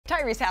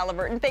Tyrese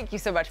Haliburton, thank you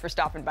so much for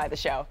stopping by the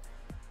show.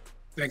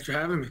 Thanks for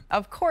having me.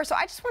 Of course. So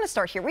I just want to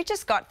start here. We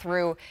just got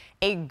through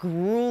a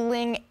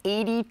grueling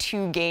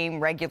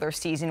 82-game regular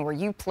season where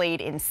you played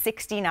in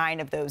 69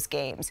 of those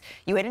games.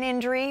 You had an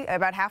injury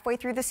about halfway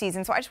through the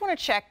season. So I just want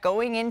to check,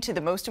 going into the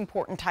most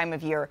important time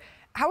of year,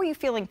 how are you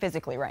feeling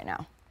physically right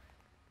now?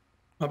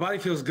 My body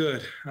feels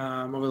good.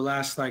 Over the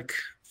last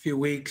few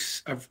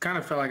weeks, I've kind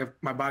of felt like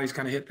my body's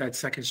kind of hit that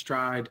second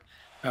stride.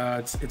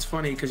 It's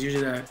funny because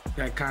usually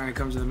that kind of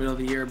comes in the middle of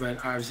the year, but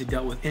I obviously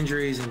dealt with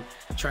injuries and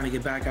trying to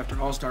get back after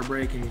All-Star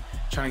break and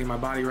trying to get my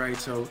body right.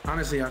 So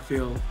honestly, I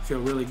feel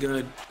really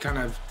good. Kind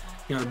of,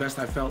 the best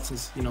I've felt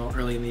since,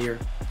 early in the year.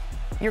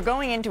 You're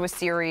going into a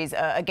series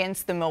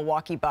against the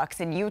Milwaukee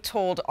Bucks, and you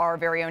told our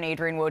very own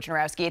Adrian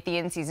Wojnarowski at the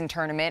in-season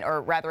tournament,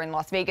 or rather in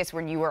Las Vegas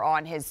when you were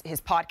on his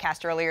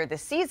podcast earlier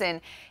this season,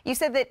 you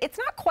said that it's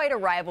not quite a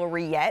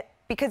rivalry yet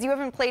because you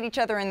haven't played each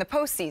other in the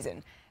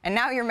postseason. And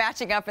now you're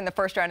matching up in the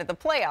first round of the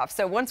playoffs.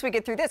 So once we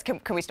get through this,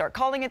 can we start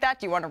calling it that?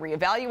 Do you want to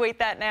reevaluate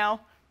that now?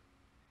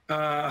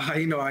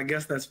 I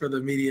guess that's for the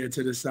media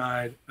to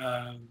decide.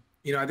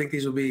 I think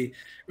these will be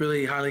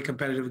really highly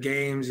competitive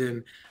games,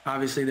 and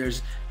obviously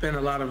there's been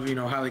a lot of,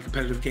 highly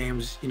competitive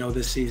games,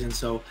 this season.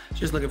 So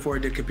just looking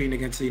forward to competing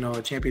against,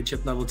 a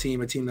championship level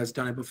team, a team that's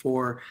done it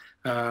before,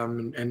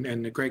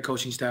 and a great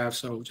coaching staff.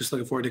 So just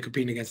looking forward to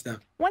competing against them.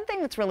 One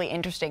thing that's really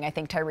interesting, I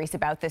think, Tyrese,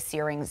 about this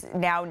series,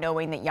 now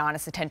knowing that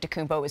Giannis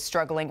Antetokounmpo is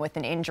struggling with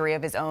an injury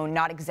of his own,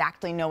 not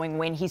exactly knowing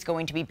when he's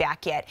going to be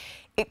back yet,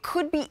 it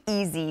could be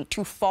easy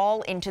to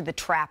fall into the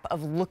trap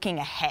of looking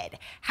ahead.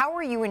 How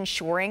are you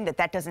ensuring that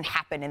that doesn't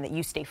happen and that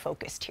you stay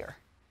focused here?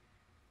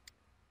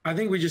 I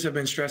think we just have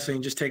been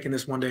stressing, just taking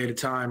this one day at a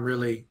time,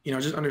 really.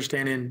 Just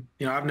understanding,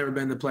 I've never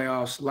been in the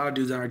playoffs. A lot of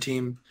dudes on our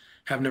team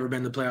have never been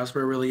in the playoffs.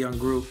 We're a really young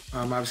group.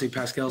 Obviously,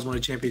 Pascal's won a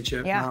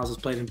championship. Yeah. Miles has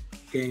played in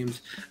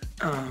games.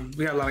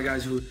 We got a lot of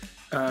guys who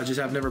just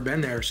have never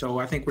been there. So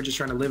I think we're just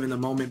trying to live in the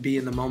moment, be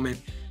in the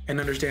moment, and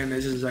understand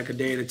this is like a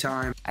day at a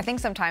time. I think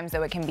sometimes,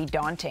 though, it can be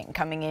daunting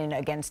coming in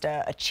against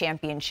a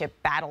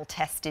championship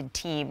battle-tested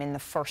team in the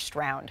first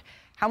round.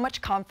 How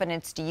much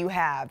confidence do you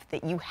have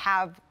that you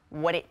have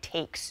what it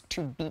takes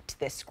to beat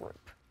this group?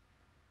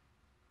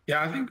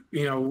 Yeah, I think,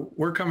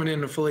 we're coming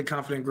in a fully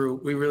confident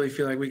group. We really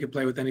feel like we could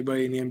play with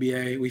anybody in the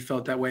NBA. We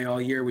felt that way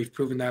all year. We've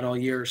proven that all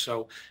year.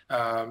 So,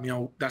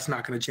 that's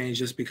not going to change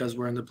just because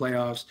we're in the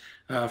playoffs.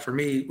 For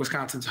me,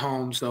 Wisconsin's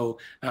home, so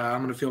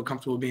I'm going to feel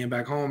comfortable being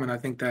back home. And I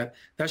think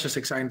that's just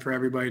exciting for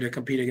everybody to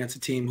compete against a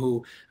team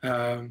who,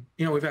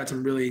 we've had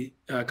some really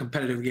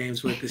competitive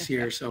games with this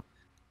year. So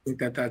I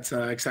think that's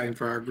exciting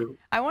for our group.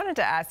 I wanted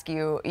to ask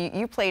you,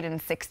 you played in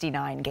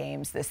 69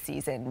 games this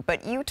season,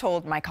 but you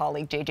told my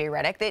colleague JJ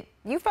Redick that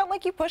you felt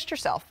like you pushed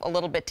yourself a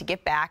little bit to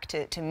get back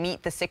to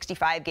meet the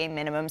 65-game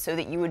minimum so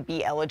that you would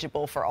be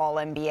eligible for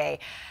All-NBA.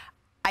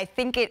 I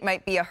think it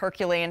might be a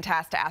Herculean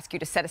task to ask you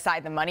to set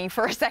aside the money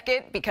for a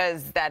second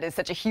because that is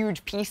such a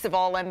huge piece of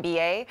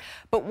All-NBA.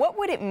 But what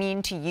would it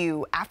mean to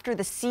you after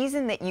the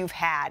season that you've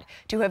had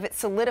to have it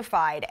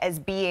solidified as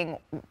being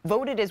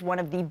voted as one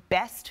of the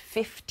best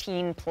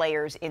 15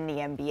 players in the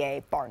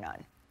NBA, bar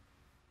none?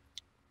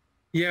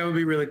 Yeah, it would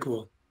be really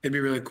cool. It'd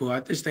be really cool.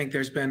 I just think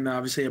there's been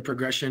obviously a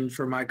progression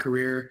for my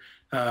career.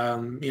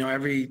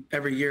 Every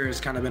year has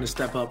kind of been a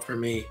step up for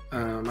me.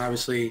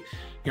 Obviously,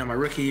 my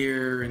rookie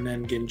year and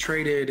then getting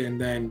traded and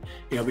then,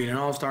 being an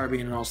all-star,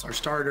 being an all-star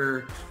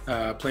starter,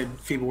 played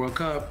FIBA World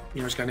Cup,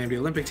 just got named the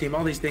Olympic team.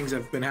 All these things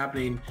have been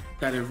happening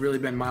that have really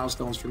been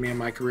milestones for me in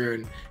my career.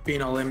 And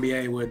being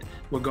All-NBA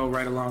would go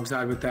right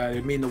alongside with that.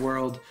 It'd mean the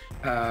world,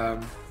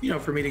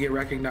 for me to get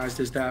recognized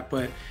as that.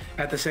 But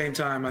at the same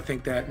time, I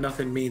think that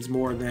nothing means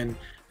more than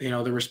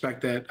the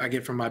respect that I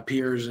get from my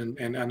peers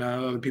and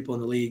other people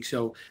in the league.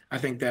 So I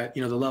think that,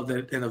 the love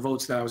that and the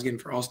votes that I was getting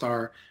for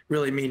All-Star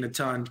really mean a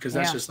ton because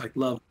that's just like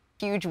love.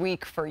 Huge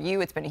week for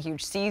you. It's been a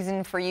huge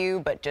season for you,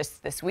 but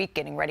just this week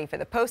getting ready for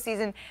the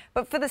postseason.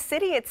 But for the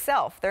city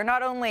itself, they're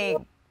not only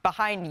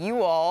behind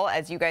you all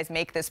as you guys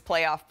make this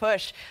playoff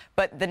push,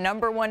 but the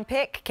 #1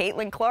 pick,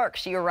 Caitlin Clark,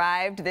 she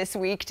arrived this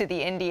week to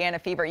the Indiana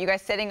Fever. You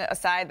guys setting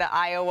aside the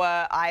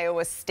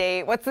Iowa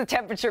State, what's the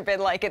temperature been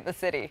like in the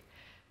city?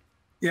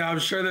 Yeah, I'm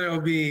sure there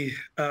will be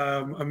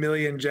a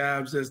million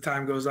jabs as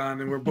time goes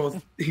on, and we're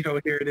both,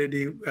 here at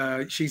Indy.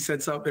 She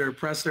said something in her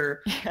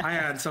presser. I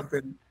had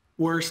something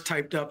worse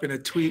typed up in a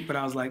tweet, but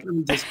I was like, let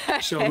me just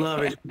show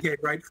love. And she came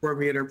right for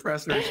me in her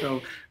presser. So,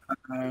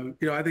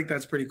 I think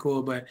that's pretty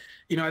cool. But,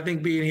 I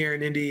think being here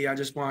in Indy, I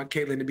just want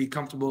Caitlin to be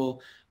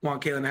comfortable,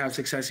 want Caitlin to have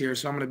success here.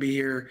 So I'm going to be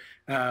here,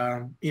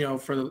 for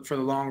the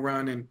long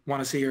run and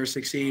want to see her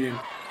succeed. And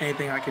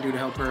anything I can do to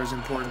help her is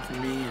important for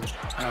me. And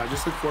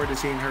just look forward to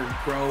seeing her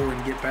grow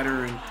and get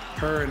better. And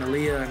her and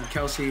Aaliyah and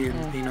Kelsey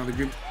and, the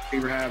group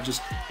Fever have,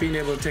 just being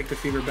able to take the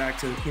Fever back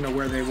to,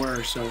 where they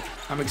were. So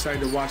I'm excited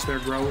to watch their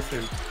growth.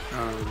 And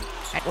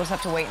we'll just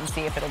have to wait and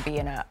see if it'll be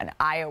in an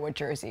Iowa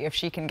jersey, if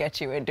she can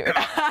get you into it.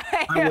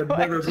 I would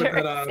never put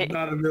that on,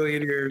 not a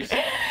million years.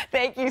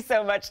 Thank you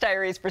so much,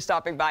 Tyrese, for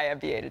stopping by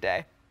NBA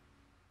Today.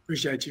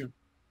 Appreciate you.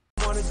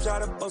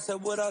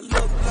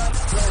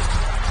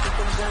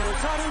 them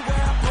James Harden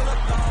where I pull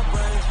up long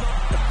range.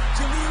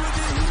 Jimmy with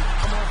the heat,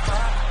 I'm on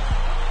fire.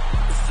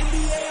 It's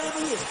NBA on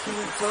the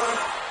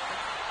ESPN.